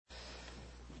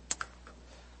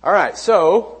All right,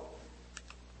 so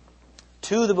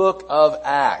to the book of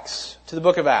Acts.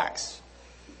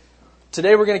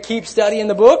 Today we're going to keep studying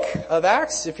the book of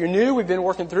Acts. If you're new, we've been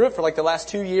working through it for like the last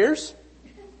 2 years,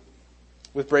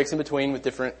 with breaks in between with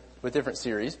different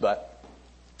series. But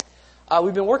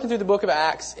we've been working through the book of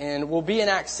Acts, and we'll be in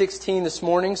Acts 16 this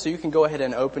morning. So you can go ahead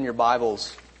and open your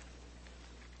Bibles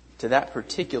to that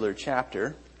particular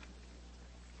chapter,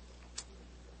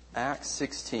 Acts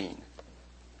 16.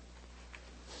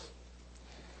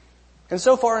 And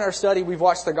so far in our study, we've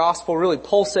watched the gospel really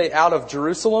pulsate out of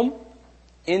Jerusalem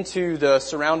into the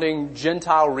surrounding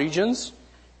Gentile regions.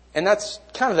 And that's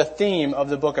kind of the theme of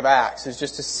the book of Acts, is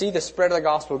just to see the spread of the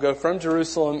gospel go from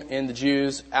Jerusalem and the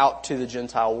Jews out to the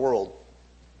Gentile world.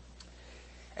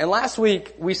 And last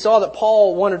week, we saw that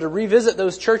Paul wanted to revisit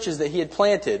those churches that he had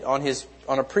planted on his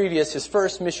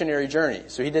first missionary journey.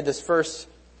 So he did this first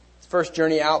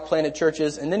journey out, planted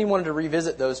churches, and then he wanted to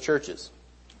revisit those churches.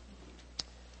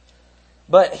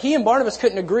 But he and Barnabas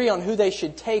couldn't agree on who they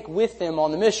should take with them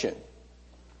on the mission.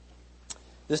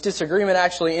 This disagreement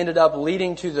actually ended up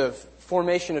leading to the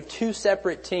formation of 2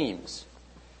 separate teams.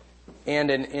 And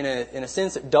in a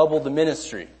sense, it doubled the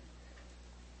ministry.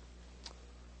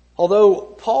 Although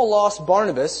Paul lost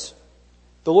Barnabas,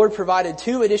 the Lord provided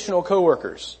 2 additional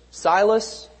co-workers,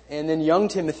 Silas and then young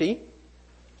Timothy,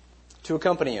 to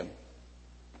accompany him.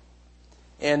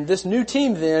 And this new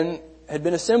team then had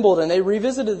been assembled, and they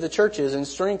revisited the churches and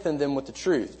strengthened them with the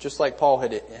truth, just like Paul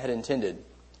had intended.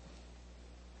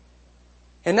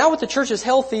 And now with the churches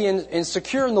healthy and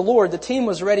secure in the Lord, the team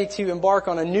was ready to embark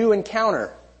on a new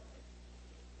encounter,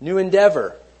 new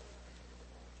endeavor.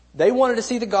 They wanted to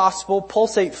see the gospel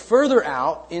pulsate further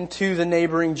out into the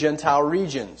neighboring Gentile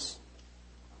regions,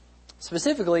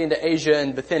 specifically into Asia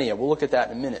and Bithynia. We'll look at that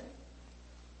in a minute.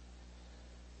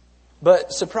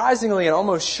 But surprisingly and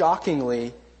almost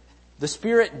shockingly, the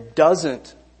Spirit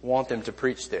doesn't want them to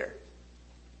preach there.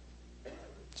 Did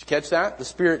you catch that? The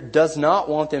Spirit does not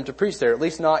want them to preach there, at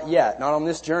least not yet, not on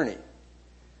this journey.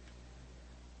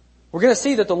 We're going to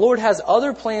see that the Lord has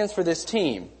other plans for this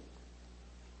team.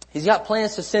 He's got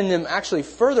plans to send them actually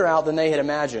further out than they had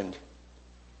imagined.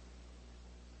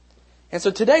 And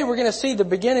so today we're going to see the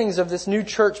beginnings of this new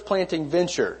church planting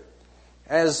venture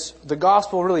as the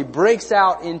gospel really breaks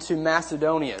out into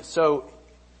Macedonia. So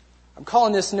I'm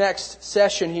calling this next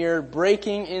session here,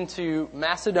 Breaking into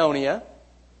Macedonia.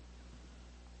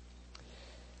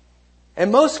 And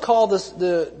most call this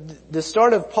the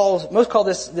start of Paul's, most call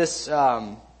this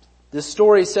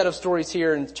story, set of stories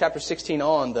here in chapter 16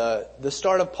 on, the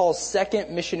start of Paul's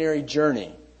second missionary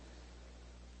journey.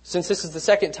 Since this is the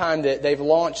second time that they've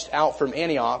launched out from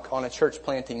Antioch on a church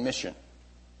planting mission.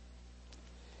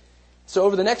 So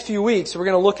over the next few weeks, we're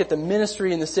going to look at the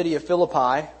ministry in the city of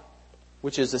Philippi,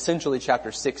 which is essentially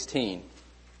chapter 16.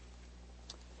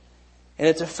 And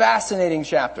it's a fascinating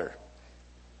chapter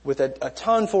with a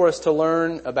ton for us to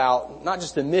learn about not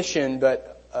just the mission,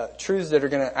 but truths that are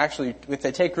going to actually, if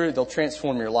they take root, they'll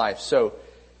transform your life. So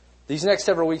these next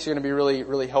several weeks are going to be really,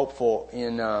 really helpful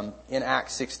in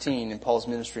Acts 16 in Paul's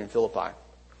ministry in Philippi.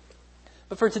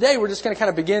 But for today, we're just going to kind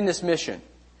of begin this mission.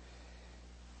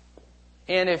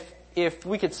 And if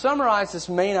we could summarize this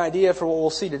main idea for what we'll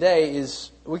see today,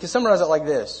 is we can summarize it like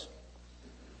this.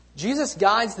 Jesus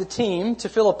guides the team to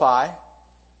Philippi,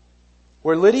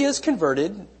 where Lydia is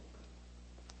converted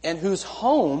and whose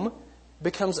home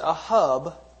becomes a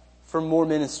hub for more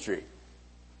ministry.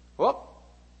 Whoop.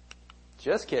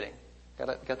 Just kidding.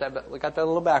 Got that a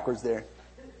little backwards there.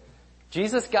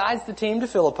 Jesus guides the team to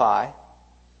Philippi,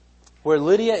 where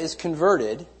Lydia is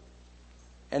converted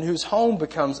and whose home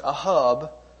becomes a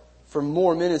hub for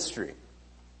more ministry.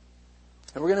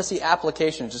 And we're going to see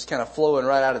applications just kind of flowing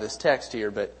right out of this text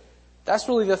here, but that's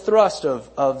really the thrust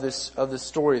of this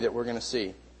story that we're going to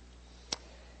see.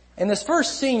 And this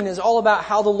first scene is all about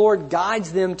how the Lord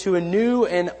guides them to a new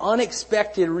and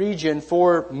unexpected region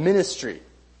for ministry.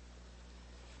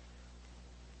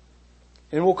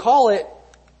 And we'll call it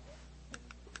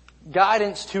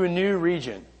guidance to a new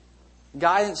region.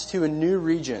 Guidance to a new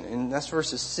region. And that's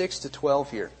verses 6 to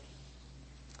 12 here.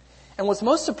 And what's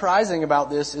most surprising about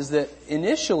this is that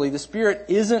initially the Spirit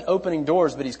isn't opening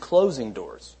doors, but He's closing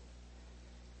doors.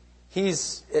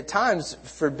 He's at times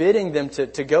forbidding them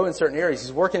to go in certain areas.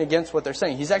 He's working against what they're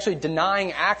saying. He's actually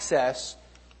denying access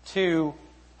to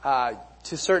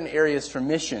certain areas for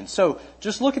mission. So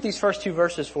just look at these first 2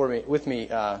 verses with me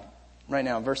right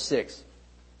now, verse 6.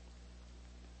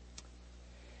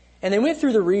 And they went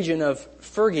through the region of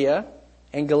Phrygia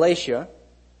and Galatia,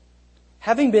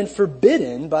 having been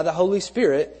forbidden by the Holy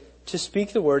Spirit to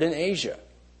speak the word in Asia.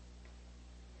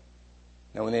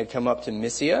 Now when they had come up to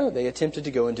Mysia, they attempted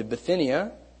to go into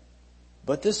Bithynia,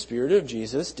 but the Spirit of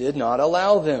Jesus did not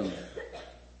allow them.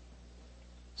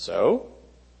 So,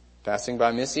 passing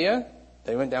by Mysia,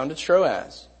 they went down to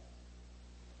Troas.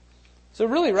 So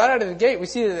really, right out of the gate, we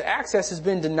see that access has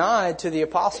been denied to the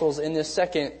apostles in this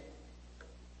second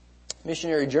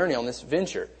missionary journey on this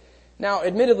venture. Now,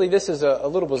 admittedly, this is a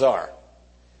little bizarre.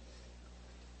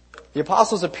 The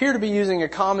apostles appear to be using a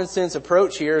common sense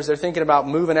approach here as they're thinking about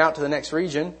moving out to the next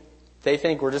region. They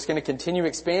think we're just going to continue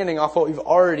expanding off what we've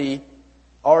already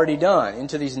done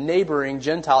into these neighboring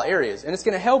Gentile areas. And it's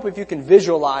going to help if you can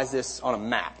visualize this on a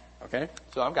map. Okay?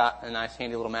 So I've got a nice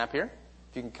handy little map here.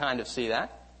 If you can kind of see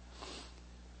that.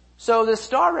 So the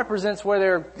star represents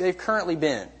where they've currently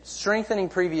been, strengthening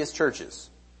previous churches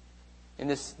in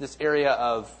this area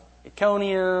of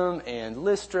Iconium and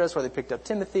Lystra, where they picked up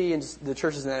Timothy, and just the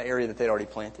churches in that area that they'd already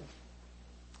planted.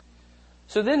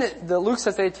 So then Luke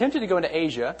says they attempted to go into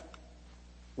Asia,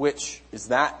 which is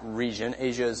that region.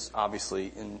 Asia is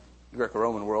obviously in the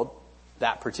Greco-Roman world,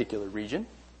 that particular region.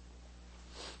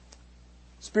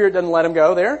 Spirit doesn't let them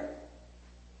go there.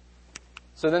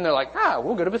 So then they're like,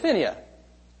 we'll go to Bithynia.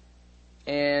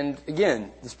 And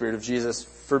again, the Spirit of Jesus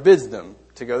forbids them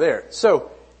to go there.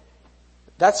 So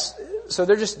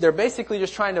they're basically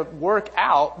just trying to work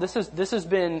out. This has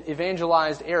been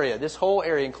evangelized area. This whole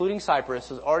area, including Cyprus,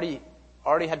 has already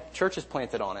had churches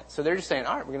planted on it. So they're just saying,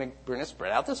 all right, we're going to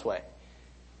spread out this way.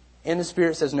 And the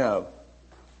Spirit says no.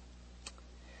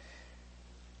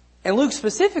 And Luke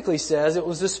specifically says it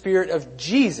was the Spirit of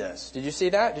Jesus. Did you see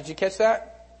that? Did you catch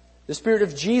that? The Spirit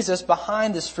of Jesus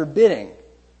behind this forbidding.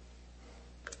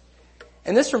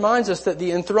 And this reminds us that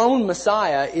the enthroned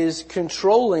Messiah is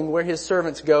controlling where his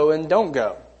servants go and don't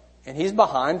go. And he's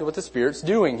behind what the Spirit's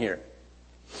doing here.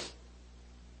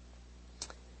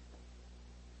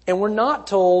 And we're not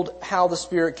told how the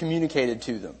Spirit communicated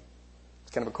to them.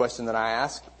 It's kind of a question that I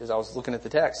asked as I was looking at the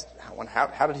text.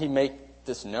 How did he make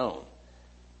this known?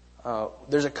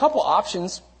 There's a couple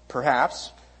options,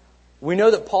 perhaps. We know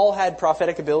that Paul had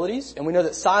prophetic abilities, and we know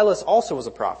that Silas also was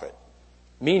a prophet.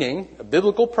 Meaning, a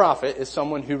biblical prophet is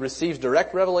someone who receives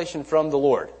direct revelation from the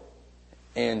Lord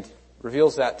and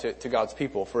reveals that to God's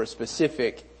people for a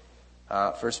specific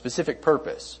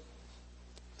purpose.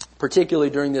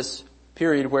 Particularly during this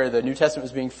period where the New Testament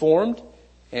was being formed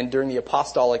and during the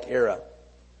apostolic era.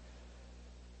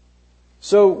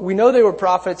 So we know they were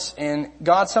prophets, and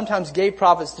God sometimes gave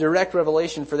prophets direct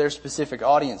revelation for their specific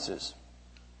audiences.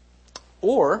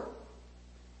 Or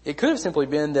it could have simply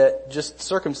been that just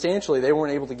circumstantially they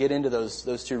weren't able to get into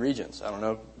those two regions. I don't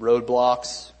know,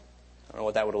 roadblocks. I don't know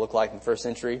what that would have looked like in the first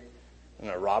century. I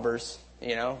don't know, robbers,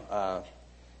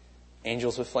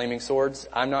 angels with flaming swords.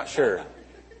 I'm not sure.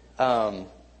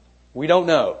 We don't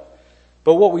know.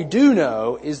 But what we do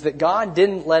know is that God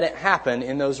didn't let it happen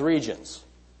in those regions.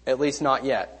 At least not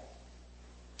yet.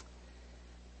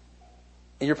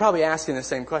 And you're probably asking the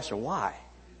same question. Why?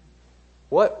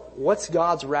 What's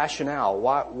God's rationale?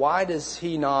 Why does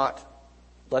he not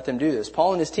let them do this?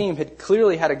 Paul and his team had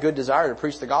clearly had a good desire to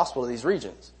preach the gospel to these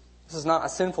regions. This is not a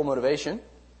sinful motivation.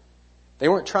 They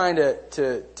weren't trying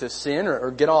to sin or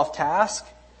get off task.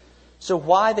 So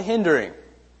why the hindering?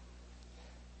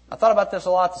 I thought about this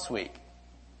a lot this week.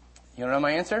 You want to know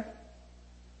my answer?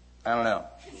 I don't know.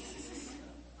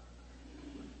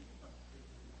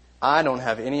 I don't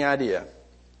have any idea.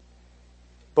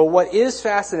 But what is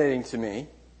fascinating to me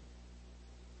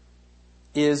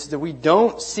is that we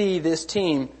don't see this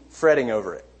team fretting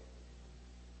over it.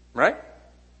 Right?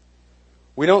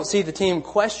 We don't see the team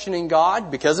questioning God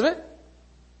because of it.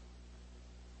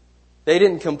 They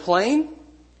didn't complain,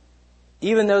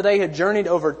 even though they had journeyed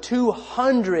over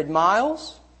 200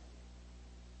 miles.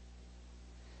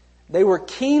 They were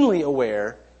keenly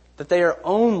aware that they are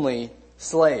only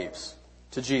slaves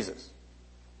to Jesus.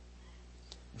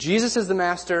 Jesus is the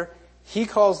master. He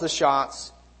calls the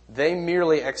shots. They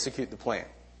merely execute the plan.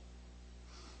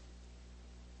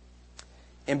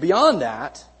 And beyond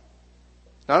that,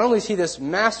 not only is he this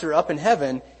master up in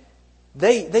heaven,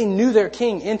 they knew their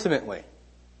king intimately.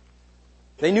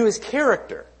 They knew his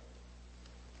character.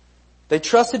 They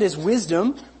trusted his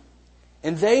wisdom,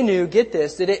 and they knew, get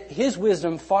this, that his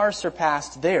wisdom far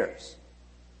surpassed theirs.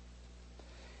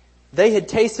 They had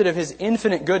tasted of his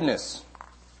infinite goodness,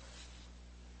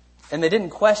 and they didn't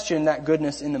question that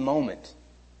goodness in the moment.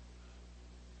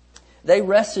 They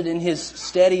rested in his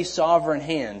steady, sovereign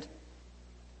hand,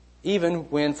 even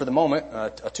when, for the moment,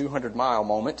 a 200-mile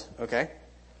moment,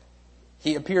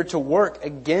 he appeared to work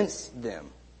against them,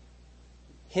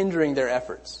 hindering their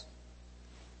efforts.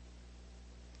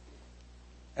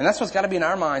 And that's what's got to be in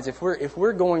our minds if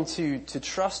we're going to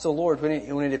trust the Lord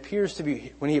when He appears to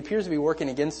be working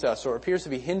against us or appears to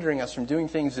be hindering us from doing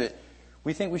things that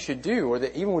we think we should do or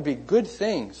that even would be good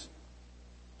things.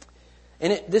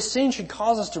 And this scene should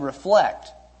cause us to reflect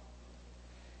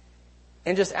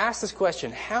and just ask this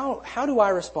question: How do I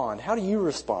respond? How do you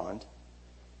respond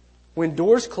when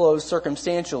doors close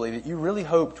circumstantially that you really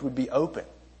hoped would be open?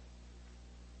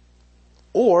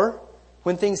 Or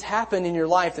when things happen in your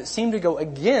life that seem to go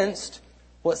against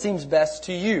what seems best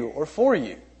to you or for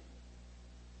you.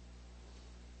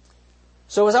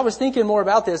 So as I was thinking more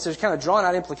about this, there's kind of drawn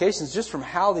out implications just from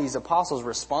how these apostles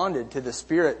responded to the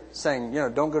Spirit saying,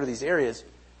 don't go to these areas.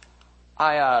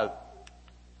 I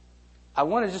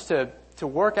wanted just to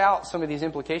work out some of these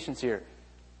implications here.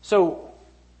 So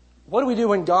what do we do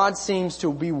when God seems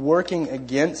to be working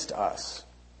against us?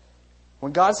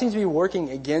 When God seems to be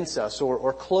working against us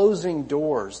or closing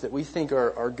doors that we think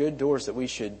are good doors that we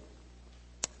should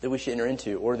enter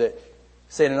into, or that,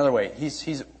 say it another way,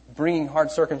 He's bringing hard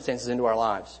circumstances into our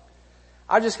lives.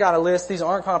 I just got a list. These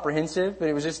aren't comprehensive, but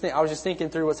I was just thinking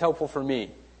through what's helpful for me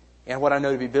and what I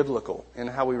know to be biblical and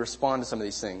how we respond to some of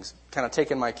these things. Kind of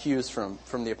taking my cues from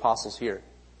the apostles here.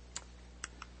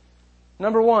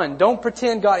 Number 1, don't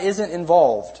pretend God isn't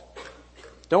involved.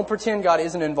 Don't pretend God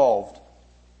isn't involved.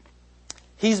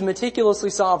 He's meticulously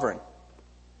sovereign.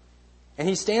 And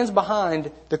He stands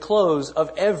behind the close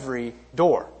of every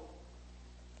door.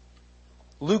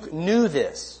 Luke knew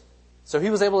this. So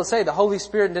he was able to say the Holy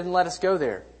Spirit didn't let us go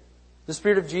there. The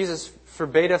Spirit of Jesus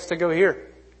forbade us to go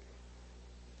here.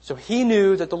 So he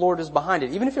knew that the Lord was behind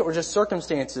it, even if it were just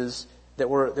circumstances that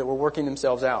were working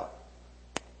themselves out.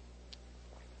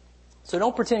 So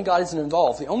don't pretend God isn't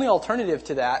involved. The only alternative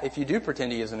to that, if you do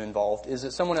pretend He isn't involved, is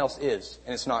that someone else is,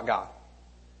 and it's not God.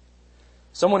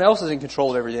 Someone else is in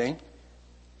control of everything,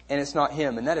 and it's not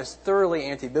Him. And that is thoroughly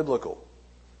anti-biblical.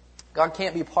 God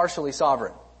can't be partially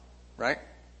sovereign, right?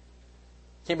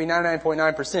 Can't be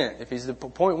 99.9%. If He's the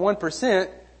 0.1%,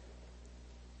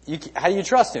 how do you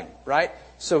trust Him, right?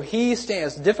 So He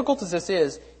stands, difficult as this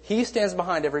is, He stands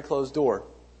behind every closed door.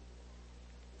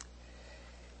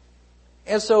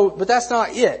 And so, but that's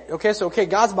not it. Okay,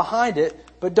 God's behind it,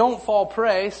 but don't fall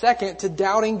prey, second, to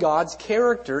doubting God's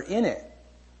character in it.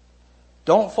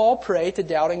 Don't fall prey to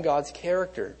doubting God's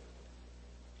character.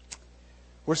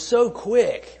 We're so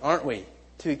quick, aren't we,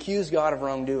 to accuse God of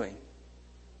wrongdoing,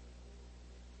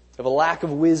 of a lack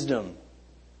of wisdom,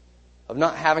 of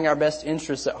not having our best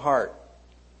interests at heart.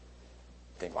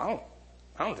 Think, well,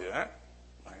 I don't do that.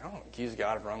 I don't accuse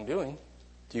God of wrongdoing.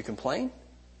 Do you complain?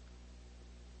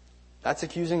 That's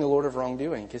accusing the Lord of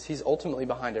wrongdoing, because He's ultimately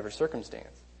behind every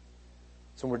circumstance.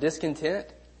 So when we're discontent,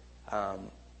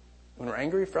 when we're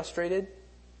angry, frustrated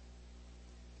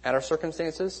at our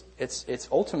circumstances, it's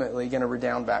ultimately going to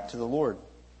redound back to the Lord.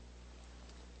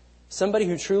 Somebody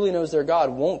who truly knows their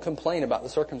God won't complain about the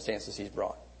circumstances He's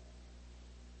brought,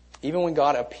 even when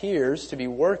God appears to be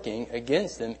working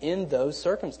against them in those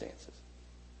circumstances.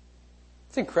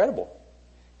 It's incredible.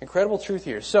 Incredible truth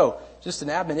here. So, just an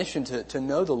admonition to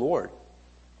know the Lord.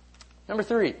 Number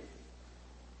 3,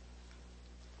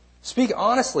 speak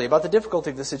honestly about the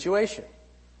difficulty of the situation.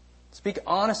 Speak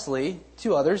honestly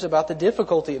to others about the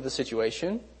difficulty of the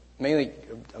situation. Mainly,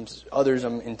 others,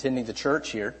 I'm intending the church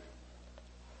here.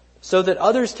 So that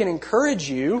others can encourage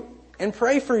you and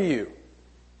pray for you.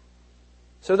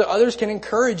 So that others can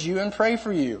encourage you and pray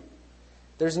for you.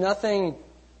 There's nothing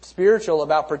spiritual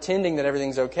about pretending that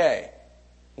everything's okay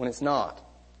when it's not.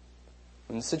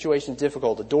 When the situation is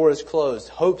difficult, the door is closed,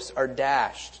 hopes are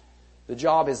dashed, the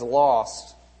job is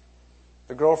lost,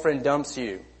 the girlfriend dumps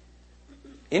you.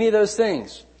 Any of those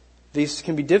things, these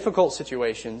can be difficult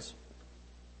situations.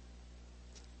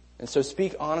 And so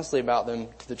speak honestly about them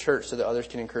to the church so that others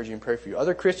can encourage you and pray for you.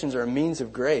 Other Christians are a means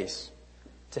of grace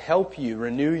to help you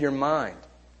renew your mind,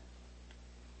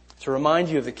 to remind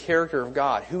you of the character of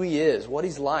God, who He is, what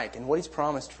He's like, and what He's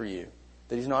promised for you,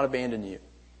 that He's not abandoned you.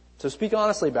 So speak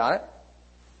honestly about it.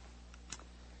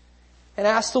 And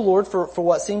ask the Lord for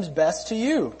what seems best to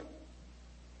you.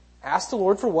 Ask the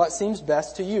Lord for what seems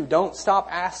best to you. Don't stop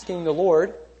asking the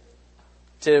Lord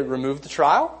to remove the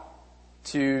trial,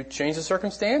 to change the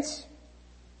circumstance.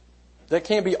 That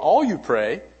can't be all you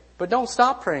pray, but don't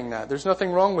stop praying that. There's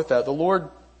nothing wrong with that. The Lord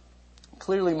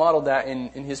clearly modeled that in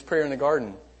His prayer in the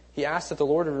garden. He asked that the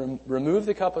Lord remove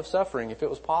the cup of suffering, if it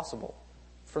was possible,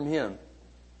 from Him.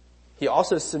 He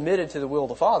also submitted to the will of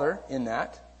the Father in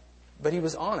that, but He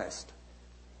was honest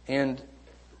and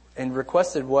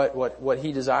requested what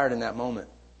He desired in that moment.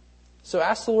 So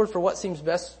ask the Lord for what seems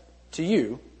best to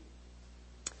you,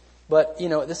 but,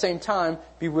 at the same time,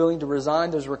 be willing to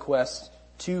resign those requests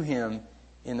to Him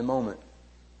in the moment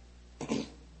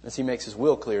as He makes His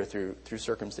will clear through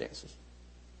circumstances.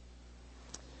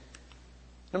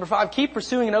 Number 5, keep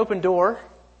pursuing an open door,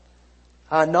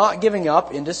 not giving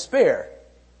up in despair.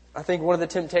 I think one of the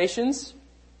temptations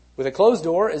with a closed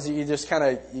door is that you just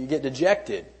you get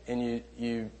dejected and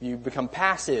you become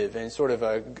passive and sort of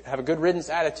have a good riddance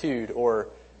attitude, or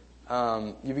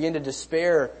you begin to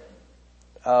despair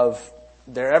of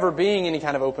there ever being any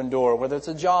kind of open door, whether it's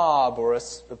a job or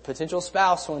a potential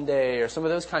spouse one day or some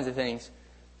of those kinds of things.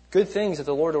 Good things that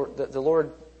the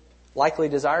Lord likely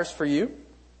desires for you.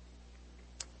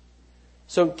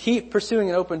 So keep pursuing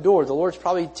an open door. The Lord's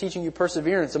probably teaching you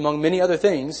perseverance among many other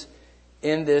things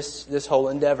in this whole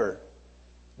endeavor.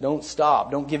 Don't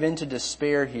stop. Don't give in to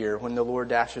despair here when the Lord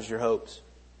dashes your hopes.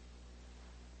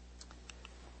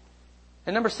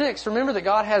 And number 6, remember that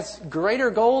God has greater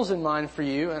goals in mind for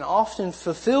you and often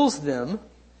fulfills them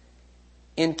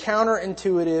in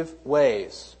counterintuitive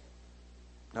ways.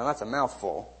 Now that's a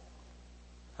mouthful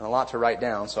and a lot to write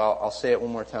down, so I'll say it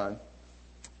one more time.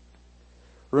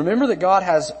 Remember that God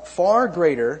has far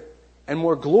greater and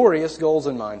more glorious goals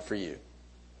in mind for you.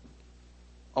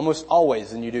 Almost always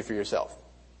than you do for yourself.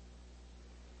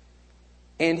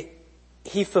 And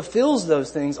He fulfills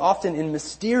those things often in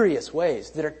mysterious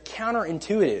ways that are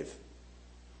counterintuitive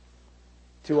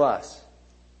to us.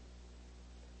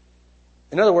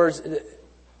 In other words,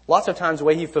 lots of times the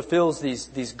way He fulfills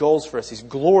these goals for us, these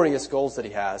glorious goals that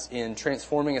He has in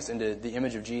transforming us into the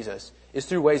image of Jesus, is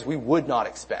through ways we would not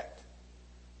expect.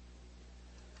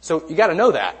 So you got to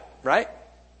know that, right?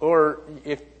 Or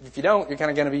if you don't, you're kind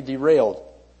of going to be derailed.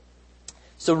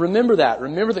 So remember that.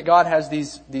 Remember that God has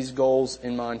these goals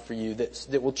in mind for you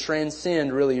that will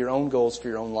transcend really your own goals for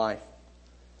your own life.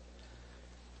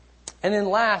 And then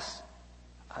last,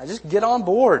 just get on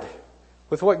board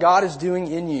with what God is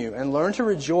doing in you and learn to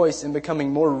rejoice in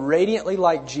becoming more radiantly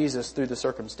like Jesus through the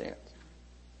circumstance.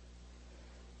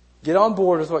 Get on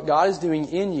board with what God is doing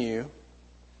in you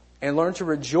and learn to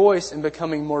rejoice in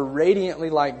becoming more radiantly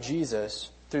like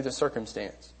Jesus through the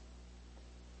circumstance.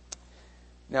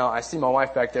 Now, I see my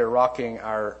wife back there rocking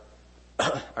our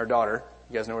daughter.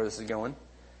 You guys know where this is going.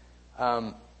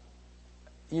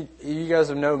 You guys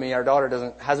have known me. Our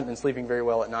daughter hasn't been sleeping very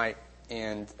well at night,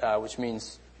 and which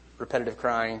means repetitive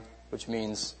crying, which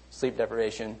means sleep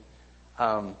deprivation.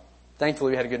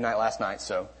 Thankfully, we had a good night last night.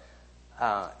 So,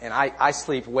 and I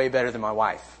sleep way better than my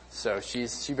wife, so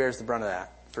she bears the brunt of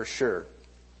that for sure.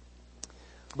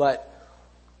 But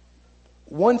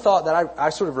one thought that I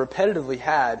sort of repetitively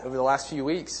had over the last few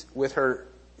weeks with her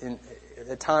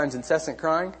at times incessant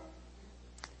crying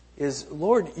is,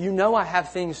 Lord, you know I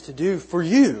have things to do for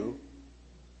you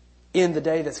in the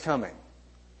day that's coming.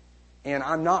 And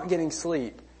I'm not getting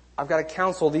sleep. I've got to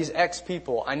counsel these X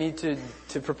people. I need to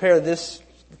prepare this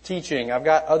teaching. I've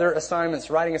got other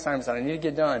writing assignments that I need to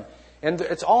get done. And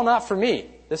it's all not for me.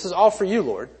 This is all for you,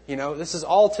 Lord. This is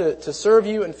all to serve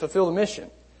you and fulfill the mission.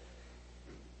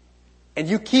 And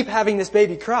you keep having this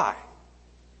baby cry.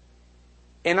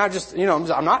 And I just,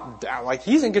 I'm not, like,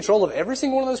 He's in control of every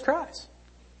single one of those cries.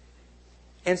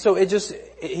 And so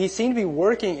He seemed to be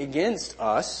working against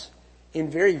us in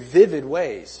very vivid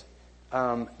ways,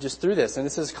 just through this. And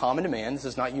this is common to man. This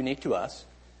is not unique to us.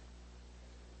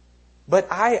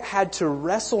 But I had to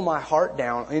wrestle my heart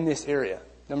down in this area.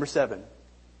 Number 7.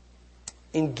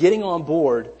 In getting on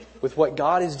board with what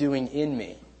God is doing in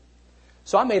me.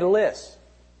 So I made a list.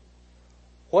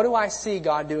 What do I see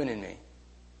God doing in me?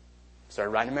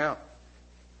 Started writing them out.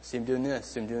 I see Him doing this,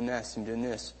 see Him doing this, see Him doing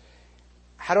this.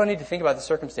 How do I need to think about the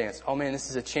circumstance? Oh man, this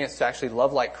is a chance to actually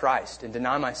love like Christ and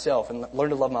deny myself and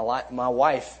learn to love my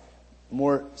wife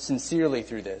more sincerely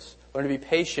through this. Learn to be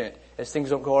patient as things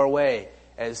don't go our way,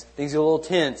 as things get a little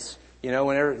tense.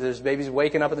 Whenever there's babies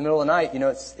waking up in the middle of the night,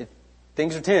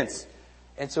 things are tense.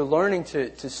 And so learning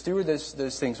to steward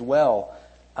those things well.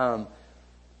 And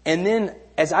then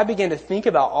as I began to think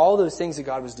about all those things that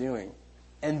God was doing,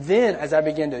 and then as I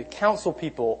began to counsel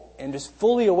people and just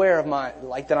fully aware of I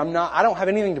don't have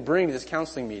anything to bring to this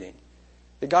counseling meeting.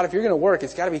 That God, if you're going to work,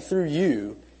 it's got to be through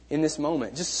you in this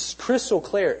moment. Just crystal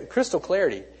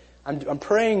clarity. I'm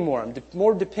praying more. I'm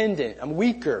more dependent. I'm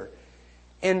weaker.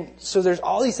 And so there's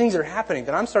all these things that are happening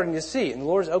that I'm starting to see, and the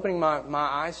Lord's opening my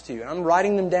eyes to, and I'm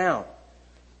writing them down.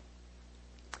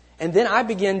 And then I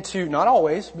begin to, not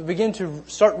always, but begin to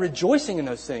start rejoicing in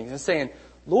those things and saying,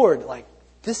 Lord,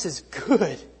 this is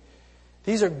good.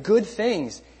 These are good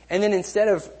things. And then instead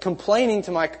of complaining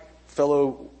to my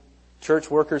fellow church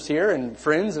workers here and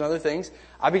friends and other things,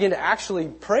 I begin to actually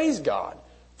praise God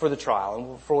for the trial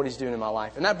and for what He's doing in my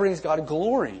life. And that brings God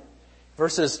glory.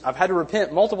 versus I've had to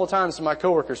repent multiple times to my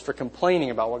coworkers for complaining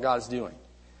about what God's doing.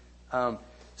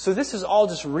 So this is all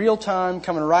just real time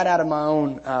coming right out of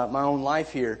my own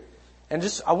life here. And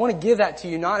just, I want to give that to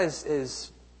you not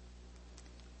as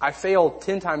I fail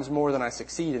 10 times more than I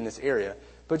succeed in this area,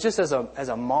 but just as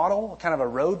a model, kind of a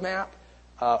roadmap,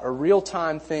 a real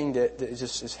time thing that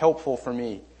is helpful for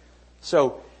me.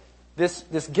 So this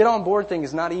get on board thing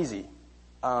is not easy,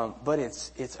 but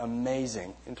it's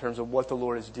amazing in terms of what the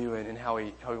Lord is doing and how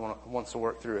He wants to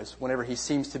work through us whenever He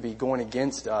seems to be going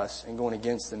against us and going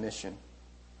against the mission.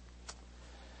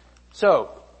 So,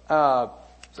 go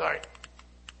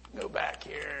back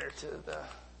here to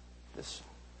this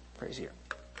phrase here.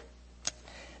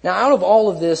 Now, out of all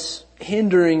of this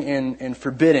hindering and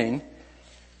forbidding,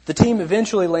 the team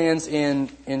eventually lands in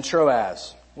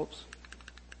Troas. Whoops.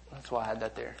 That's why I had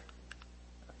that there.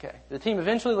 Okay. The team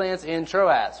eventually lands in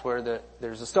Troas, where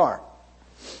there's a star.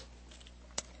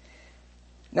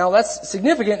 Now, that's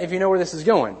significant if you know where this is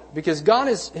going, because God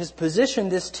has positioned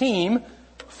this team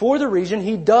for the region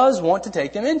He does want to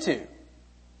take them into.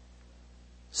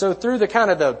 So through the kind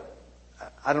of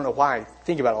I don't know why I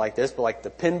think about it like this, but like the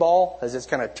pinball, as it's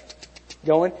kind of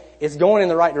going, it's going in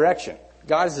the right direction.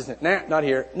 God is just, nah, not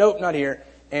here, nope, not here,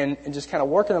 and just kind of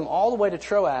working them all the way to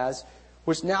Troas,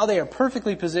 which now they are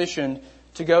perfectly positioned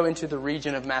to go into the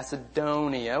region of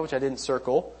Macedonia, which I didn't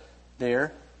circle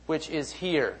there, which is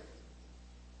here.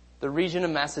 The region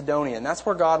of Macedonia, and that's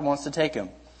where God wants to take them.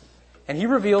 And He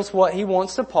reveals what He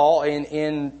wants to Paul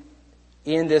in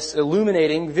this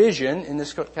illuminating vision in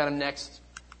this kind of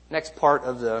next part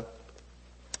of the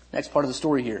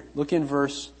story here. Look in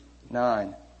verse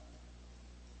 9.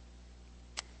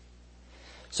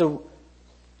 So,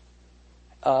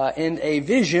 and a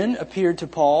vision appeared to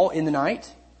Paul in the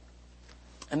night.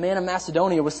 A man of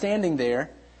Macedonia was standing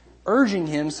there, urging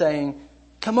him, saying,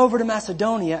 "Come over to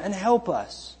Macedonia and help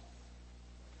us."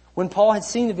 When Paul had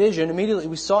seen the vision, immediately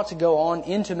we sought to go on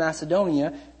into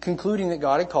Macedonia, concluding that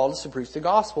God had called us to preach the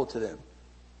gospel to them.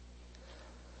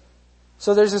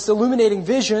 So there's this illuminating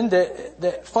vision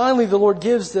that finally the Lord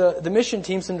gives the mission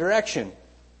team some direction.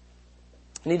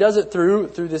 And He does it through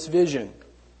this vision.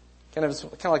 Kind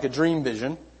of like a dream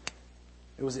vision.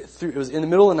 It was in the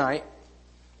middle of the night.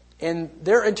 And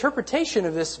their interpretation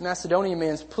of this Macedonian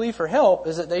man's plea for help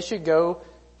is that they should go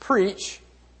preach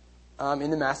in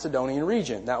the Macedonian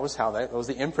region. That was was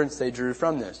the inference they drew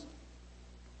from this.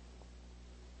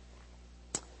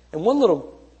 And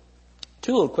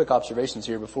two little quick observations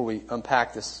here before we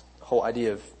unpack this whole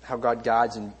idea of how God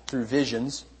guides and through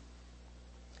visions.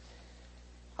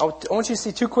 I want you to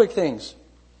see two quick things.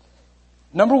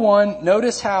 Number one,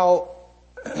 notice how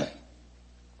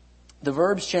the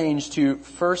verbs change to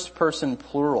first person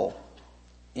plural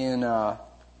in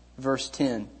verse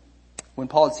 10. When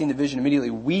Paul had seen the vision, immediately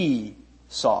we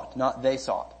sought, not they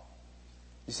sought.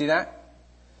 You see that?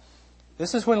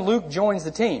 This is when Luke joins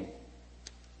the team.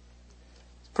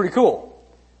 It's pretty cool.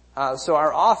 So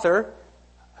our author,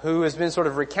 who has been sort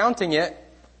of recounting it,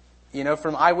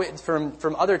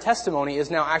 from other testimony,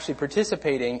 is now actually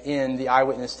participating in the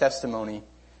eyewitness testimony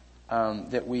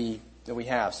that we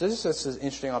have. So this is an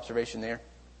interesting observation there.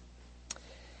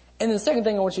 And then the second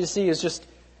thing I want you to see is just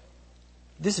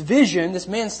this vision, this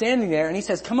man standing there, and he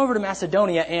says, "Come over to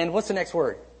Macedonia," and what's the next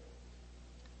word?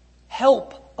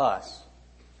 Help us.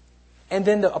 And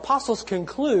then the apostles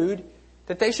conclude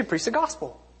that they should preach the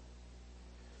gospel.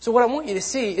 So what I want you to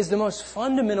see is the most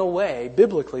fundamental way,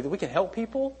 biblically, that we can help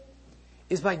people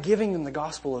is by giving them the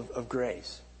gospel of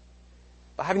grace.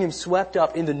 By having them swept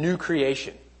up in the new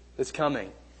creation that's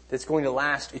coming, that's going to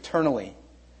last eternally.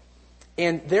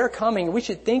 And they're coming, we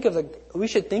should think of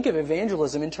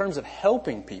evangelism in terms of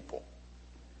helping people.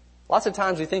 Lots of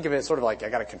times we think of it sort of like, I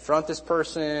got to confront this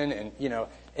person,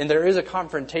 and there is a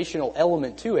confrontational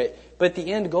element to it, but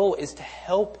the end goal is to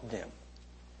help them.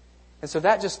 And so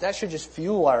that should just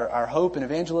fuel our hope in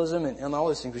evangelism and all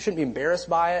those things. We shouldn't be embarrassed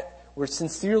by it. We're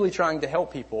sincerely trying to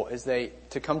help people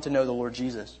to come to know the Lord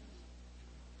Jesus.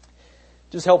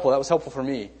 Just helpful. That was helpful for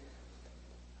me.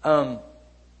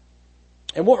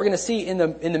 And what we're going to see in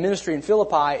the ministry in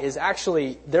Philippi is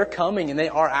actually they're coming and they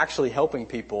are actually helping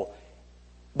people,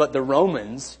 but the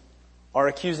Romans are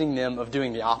accusing them of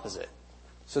doing the opposite.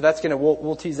 So that's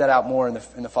we'll tease that out more in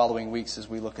the following weeks as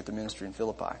we look at the ministry in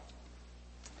Philippi.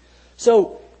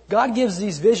 So God gives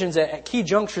these visions at key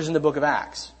junctures in the book of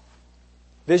Acts.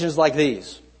 Visions like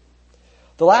these.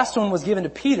 The last one was given to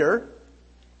Peter,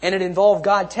 and it involved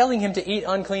God telling him to eat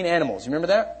unclean animals. You remember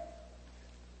that?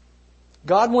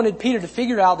 God wanted Peter to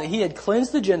figure out that he had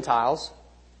cleansed the Gentiles,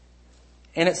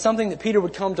 and it's something that Peter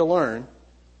would come to learn.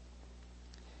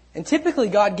 And typically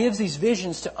God gives these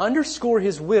visions to underscore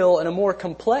His will in a more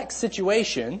complex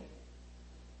situation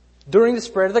during the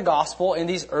spread of the gospel in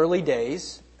these early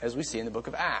days, as we see in the book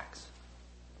of Acts.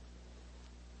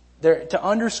 They're to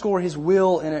underscore His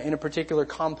will in a particular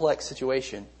complex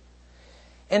situation.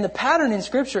 And the pattern in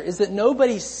Scripture is that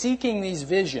nobody's seeking these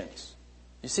visions.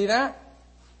 You see that?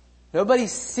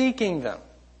 Nobody's seeking them.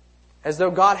 As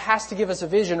though God has to give us a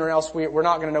vision or else we're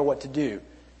not going to know what to do.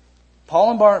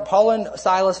 Paul and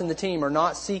Silas and the team are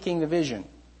not seeking the vision.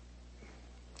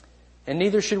 And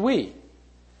neither should we.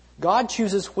 God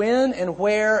chooses when and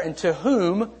where and to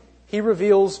whom He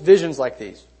reveals visions like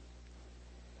these.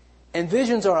 And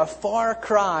visions are a far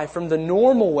cry from the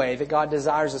normal way that God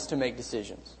desires us to make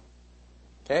decisions.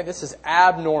 Okay, this is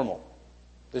abnormal.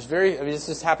 This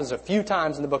just happens a few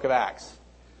times in the book of Acts.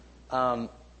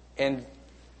 And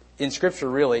in Scripture,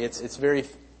 really, it's very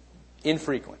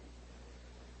infrequent.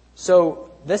 So,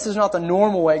 this is not the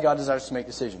normal way God desires to make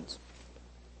decisions.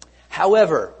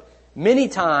 However, many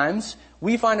times,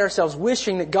 we find ourselves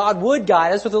wishing that God would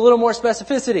guide us with a little more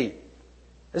specificity.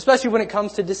 Especially when it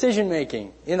comes to decision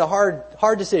making, in the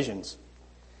hard decisions.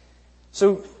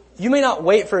 So, you may not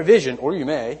wait for a vision, or you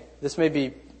may. This may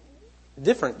be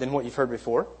different than what you've heard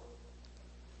before.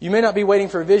 You may not be waiting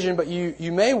for a vision, but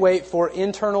you may wait for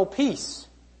internal peace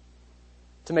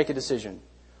to make a decision.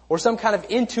 Or some kind of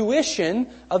intuition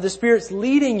of the Spirit's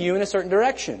leading you in a certain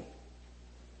direction.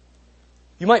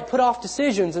 You might put off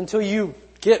decisions until you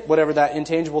get whatever that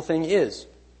intangible thing is.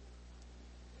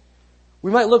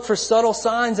 We might look for subtle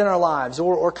signs in our lives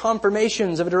or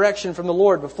confirmations of a direction from the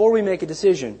Lord before we make a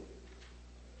decision.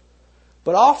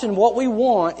 But often what we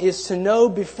want is to know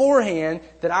beforehand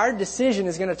that our decision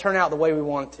is going to turn out the way we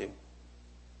want it to.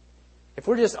 If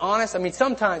we're just honest,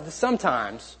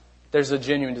 sometimes there's a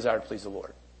genuine desire to please the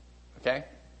Lord. Okay?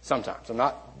 Sometimes. I'm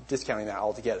not discounting that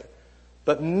altogether.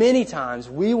 But many times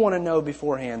we want to know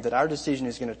beforehand that our decision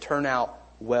is going to turn out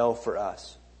well for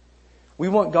us. We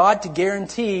want God to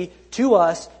guarantee to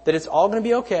us that it's all going to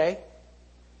be okay.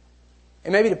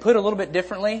 And maybe to put it a little bit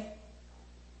differently,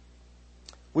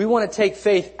 we want to take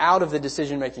faith out of the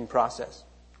decision-making process.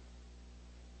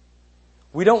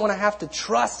 We don't want to have to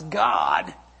trust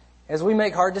God as we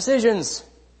make hard decisions.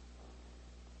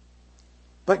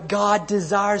 But God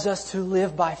desires us to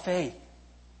live by faith.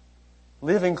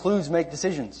 Live includes make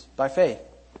decisions by faith.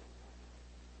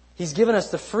 He's given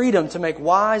us the freedom to make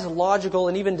wise, logical,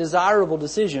 and even desirable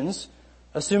decisions,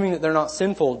 assuming that they're not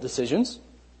sinful decisions.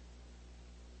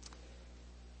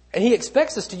 And He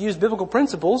expects us to use biblical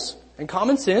principles and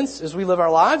common sense as we live our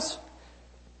lives,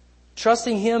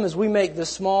 trusting Him as we make the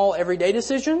small, everyday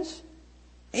decisions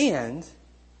and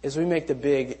as we make the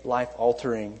big,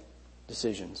 life-altering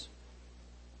decisions.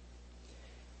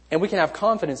 And we can have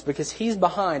confidence because He's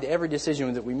behind every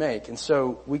decision that we make. And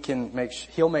so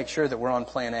He'll make sure that we're on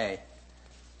plan A.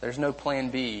 There's no plan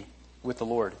B with the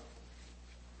Lord.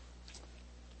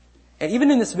 And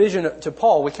even in this vision to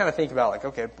Paul, we kind of think about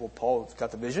okay, well, Paul's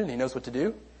got the vision. He knows what to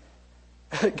do.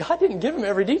 God didn't give him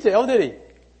every detail, did He?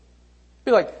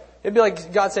 It'd be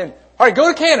like God saying, all right,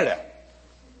 go to Canada.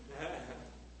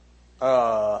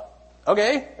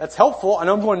 Okay, that's helpful. I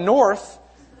know I'm going north,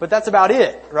 but that's about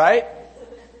it, right?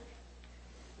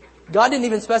 God didn't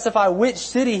even specify which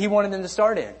city He wanted them to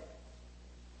start in.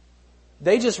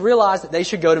 They just realized that they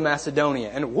should go to Macedonia.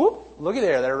 And whoop, look at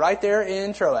there. They're right there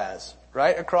in Troas,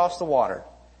 right across the water.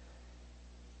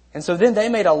 And so then they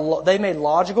made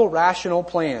logical, rational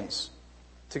plans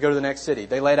to go to the next city.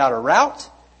 They laid out a route,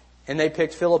 and they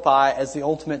picked Philippi as the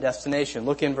ultimate destination.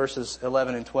 Look in verses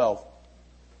 11 and 12.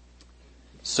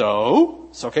 So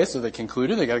they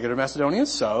concluded they got to go to Macedonia.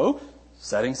 So,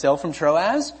 setting sail from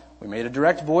Troas, we made a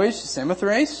direct voyage to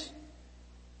Samothrace,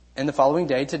 and the following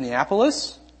day to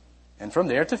Neapolis, and from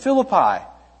there to Philippi,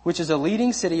 which is a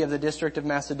leading city of the district of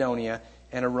Macedonia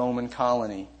and a Roman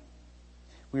colony.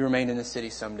 We remained in the city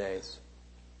some days.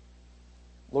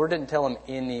 Lord didn't tell them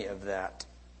any of that.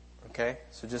 Okay?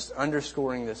 So just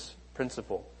underscoring this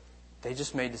principle. They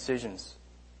just made decisions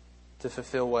to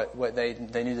fulfill what they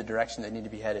knew the direction they needed to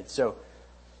be headed. So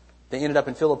they ended up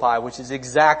in Philippi, which is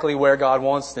exactly where God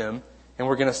wants them. And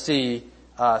we're going to see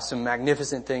some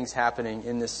magnificent things happening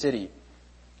in this city.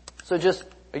 So just,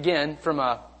 again, from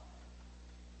a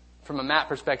map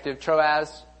perspective,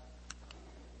 Troas,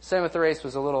 Samothrace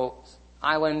was a little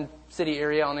island city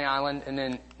area on the island. And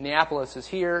then Neapolis is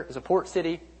here, is a port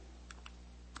city.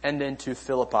 And then to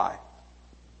Philippi.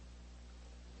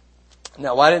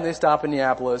 Now, why didn't they stop in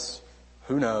Neapolis?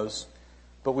 Who knows?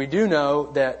 But we do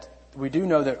know that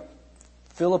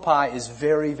Philippi is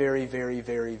very, very, very,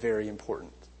 very, very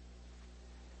important.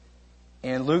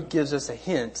 And Luke gives us a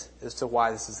hint as to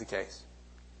why this is the case.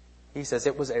 He says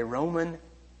it was a Roman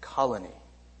colony.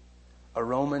 A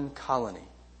Roman colony.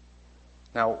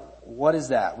 Now, what is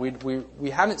that? We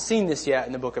haven't seen this yet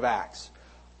in the book of Acts.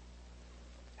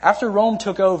 After Rome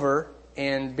took over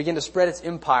and began to spread its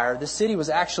empire, the city was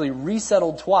actually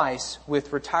resettled twice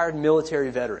with retired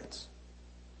military veterans.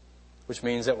 Which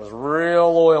means it was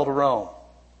real loyal to Rome.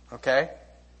 Okay?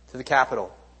 To the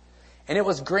capital. And it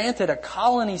was granted a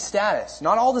colony status.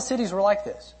 Not all the cities were like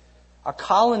this. A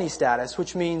colony status,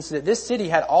 which means that this city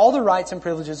had all the rights and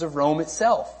privileges of Rome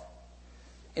itself.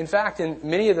 In fact, in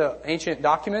many of the ancient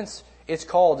documents, it's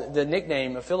called, the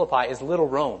nickname of Philippi is Little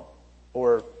Rome,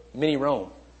 or Mini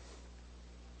Rome.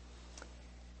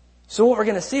 So what we're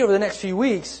going to see over the next few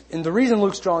weeks, and the reason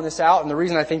Luke's drawing this out, and the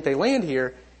reason I think they land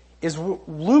here, is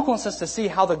Luke wants us to see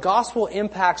how the gospel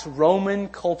impacts Roman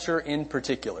culture in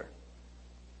particular.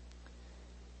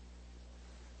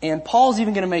 And Paul's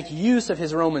even going to make use of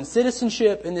his Roman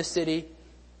citizenship in this city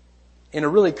in a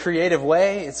really creative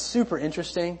way. It's super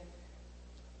interesting.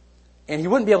 And he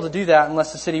wouldn't be able to do that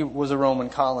unless the city was a Roman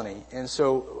colony. And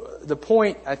so the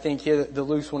point, I think, here that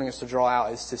Luke's wanting us to draw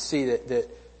out is to see that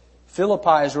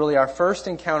Philippi is really our first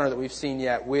encounter that we've seen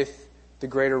yet with the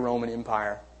greater Roman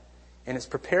Empire. And it's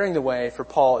preparing the way for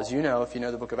Paul, as you know, if you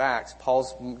know the book of Acts,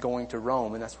 Paul's going to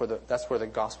Rome, and that's where the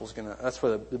gospel's that's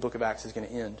where the book of Acts is going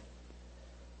to end.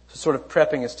 So sort of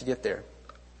prepping us to get there.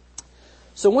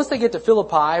 So once they get to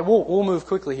Philippi, we'll move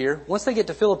quickly here. Once they get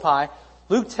to Philippi,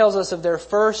 Luke tells us of their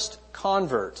first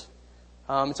convert.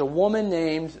 It's a woman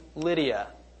named Lydia.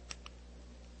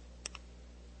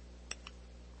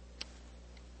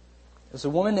 There's a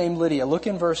woman named Lydia. Look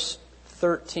in verse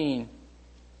 13.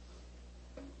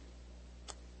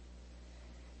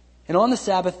 And on the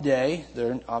Sabbath day,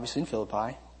 they're obviously in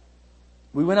Philippi,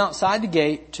 we went outside the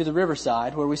gate to the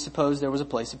riverside where we supposed there was a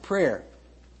place of prayer.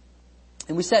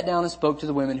 And we sat down and spoke to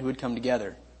the women who had come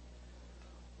together.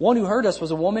 One who heard us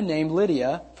was a woman named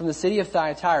Lydia from the city of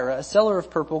Thyatira, a seller of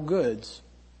purple goods,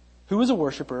 who was a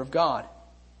worshiper of God.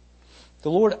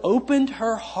 The Lord opened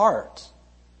her heart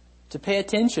to pay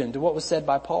attention to what was said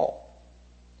by Paul.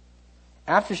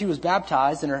 After she was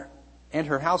baptized and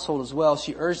her household as well,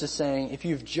 she urged us, saying, "If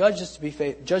you've judged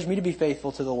me to be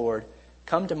faithful to the Lord,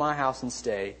 come to my house and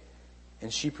stay."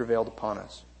 And she prevailed upon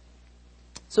us.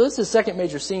 So this is the second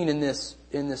major scene in this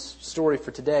story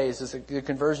for today, is the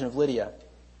conversion of Lydia.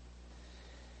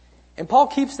 And Paul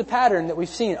keeps the pattern that we've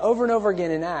seen over and over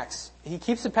again in Acts. He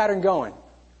keeps the pattern going,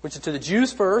 which is to the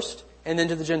Jews first and then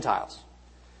to the Gentiles.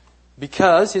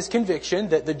 Because his conviction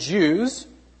that the Jews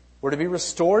were to be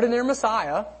restored in their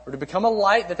Messiah, or to become a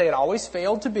light that they had always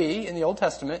failed to be in the Old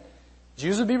Testament,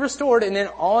 Jews would be restored, and then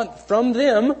from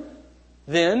them,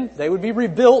 then they would be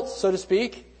rebuilt, so to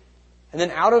speak. And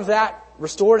then out of that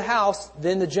restored house,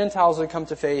 then the Gentiles would come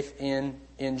to faith in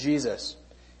Jesus.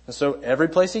 And so every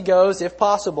place he goes, if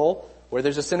possible, where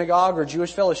there's a synagogue or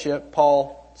Jewish fellowship,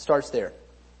 Paul starts there.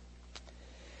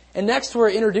 And next we're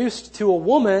introduced to a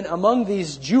woman among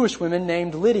these Jewish women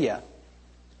named Lydia.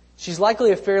 She's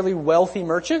likely a fairly wealthy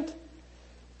merchant.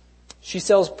 She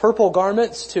sells purple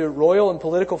garments to royal and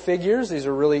political figures. These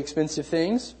are really expensive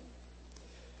things.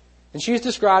 And she's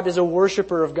described as a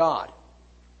worshiper of God.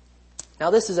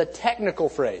 Now this is a technical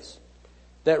phrase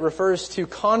that refers to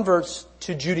converts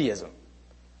to Judaism.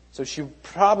 So she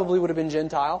probably would have been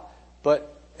Gentile,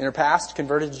 but in her past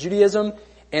converted to Judaism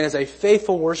and is a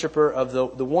faithful worshiper of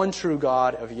the one true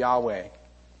God of Yahweh.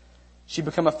 She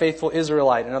became a faithful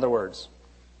Israelite, in other words.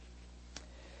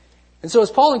 And so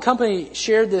as Paul and company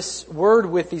shared this word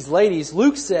with these ladies,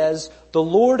 Luke says, the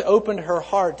Lord opened her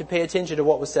heart to pay attention to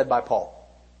what was said by Paul.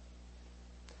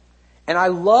 And I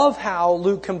love how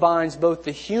Luke combines both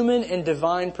the human and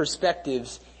divine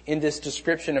perspectives in this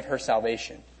description of her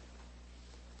salvation.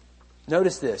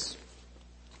 Notice this.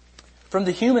 From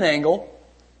the human angle,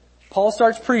 Paul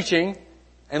starts preaching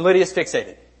and Lydia's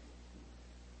fixated.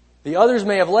 The others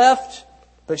may have left,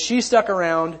 but she stuck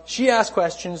around. She asked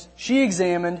questions. She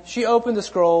examined. She opened the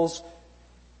scrolls.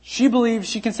 She believed.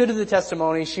 She considered the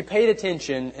testimony. She paid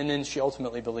attention, and then she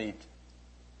ultimately believed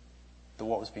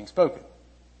what was being spoken.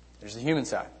 There's the human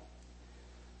side.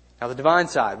 Now the divine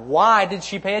side. Why did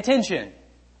she pay attention?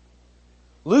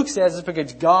 Luke says it's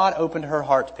because God opened her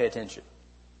heart to pay attention.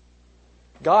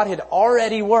 God had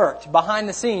already worked behind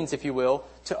the scenes, if you will,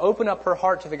 to open up her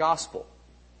heart to the gospel.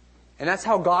 And that's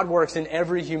how God works in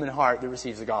every human heart that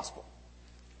receives the gospel.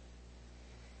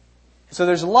 So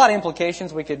there's a lot of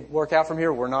implications we could work out from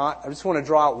here. We're not. I just want to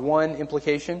draw out one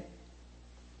implication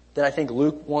that I think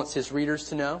Luke wants his readers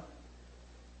to know.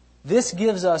 This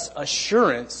gives us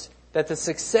assurance that the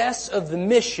success of the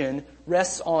mission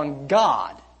rests on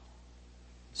God.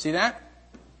 See that?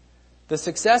 The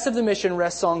success of the mission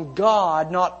rests on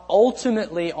God, not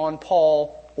ultimately on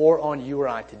Paul or on you or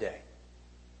I today.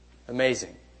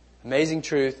 Amazing. Amazing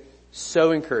truth.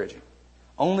 So encouraging.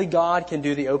 Only God can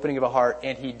do the opening of a heart,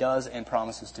 and He does and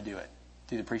promises to do it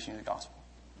through the preaching of the gospel.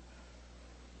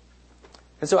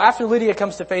 And so after Lydia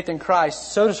comes to faith in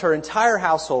Christ, so does her entire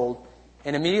household,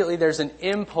 and immediately there's an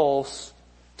impulse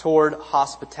toward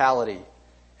hospitality.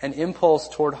 An impulse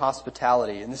toward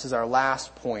hospitality. And this is our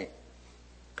last point.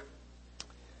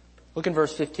 Look in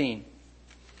verse 15.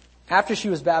 After she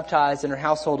was baptized and her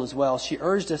household as well, she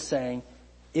urged us, saying,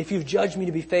 "If you've judged me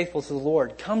to be faithful to the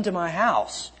Lord, come to my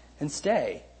house and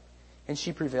stay." And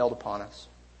she prevailed upon us.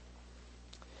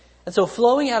 And so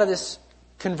flowing out of this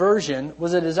conversion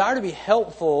was a desire to be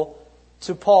helpful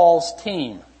to Paul's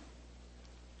team.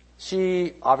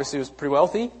 She obviously was pretty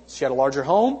wealthy. She had a larger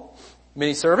home,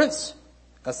 many servants.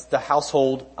 That's the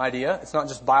household idea. It's not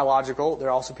just biological. There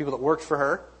are also people that worked for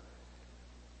her.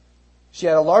 She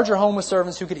had a larger home with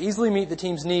servants who could easily meet the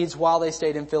team's needs while they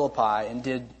stayed in Philippi and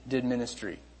did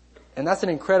ministry. And that's an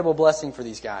incredible blessing for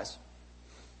these guys.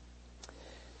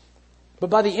 But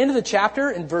by the end of the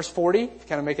chapter, in verse 40, if you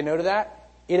kind of make a note of that,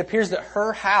 it appears that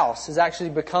her house has actually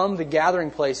become the gathering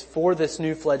place for this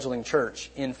new fledgling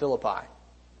church in Philippi.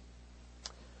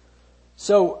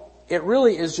 So it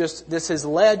really is just, this has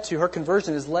led to, her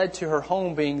conversion has led to her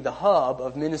home being the hub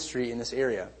of ministry in this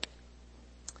area.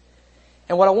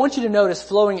 And what I want you to notice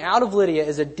flowing out of Lydia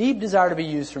is a deep desire to be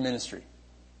used for ministry.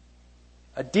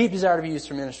 A deep desire to be used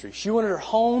for ministry. She wanted her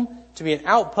home to be an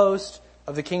outpost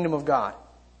of the kingdom of God.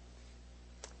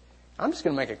 I'm just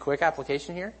going to make a quick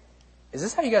application here. Is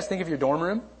this how you guys think of your dorm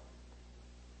room?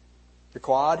 Your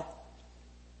quad?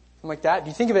 Something like that? Do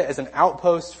you think of it as an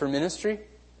outpost for ministry? And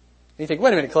you think,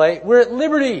 wait a minute, Clay, we're at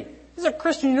Liberty. This is a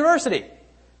Christian university.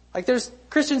 Like there's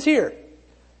Christians here.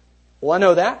 Well, I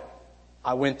know that.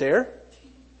 I went there.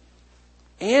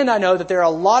 And I know that there are a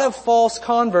lot of false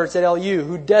converts at LU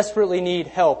who desperately need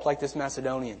help, like this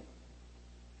Macedonian.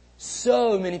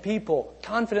 So many people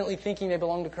confidently thinking they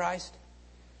belong to Christ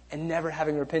and never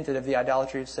having repented of the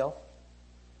idolatry of self.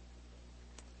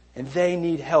 And they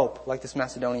need help, like this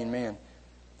Macedonian man.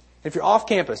 If you're off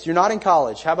campus, you're not in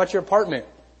college, how about your apartment?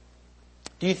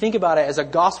 Do you think about it as a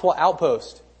gospel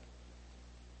outpost?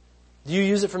 Do you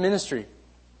use it for ministry?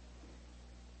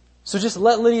 So just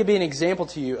let Lydia be an example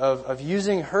to you of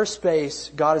using her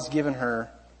space God has given her.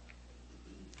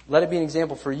 Let it be an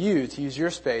example for you to use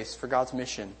your space for God's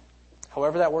mission.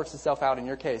 However that works itself out in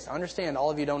your case. I understand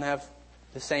all of you don't have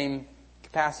the same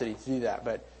capacity to do that,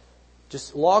 but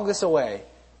just log this away.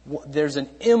 There's an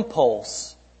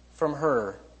impulse from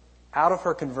her, out of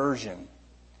her conversion,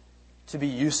 to be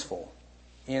useful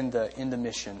in the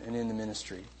mission and in the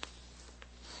ministry.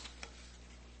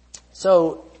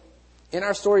 So, in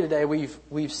our story today,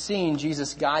 we've seen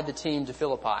Jesus guide the team to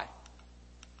Philippi.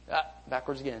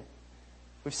 Backwards again.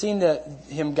 We've seen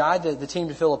Him guide the team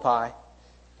to Philippi,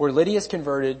 where Lydia is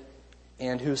converted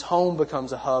and whose home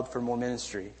becomes a hub for more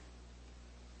ministry.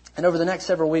 And over the next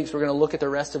several weeks, we're going to look at the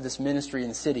rest of this ministry in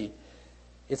the city.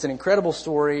 It's an incredible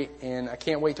story, and I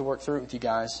can't wait to work through it with you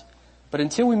guys. But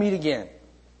until we meet again,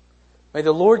 may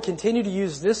the Lord continue to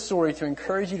use this story to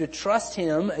encourage you to trust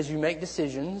Him as you make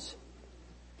decisions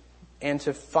and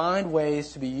to find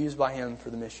ways to be used by Him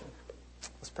for the mission.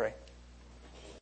 Let's pray.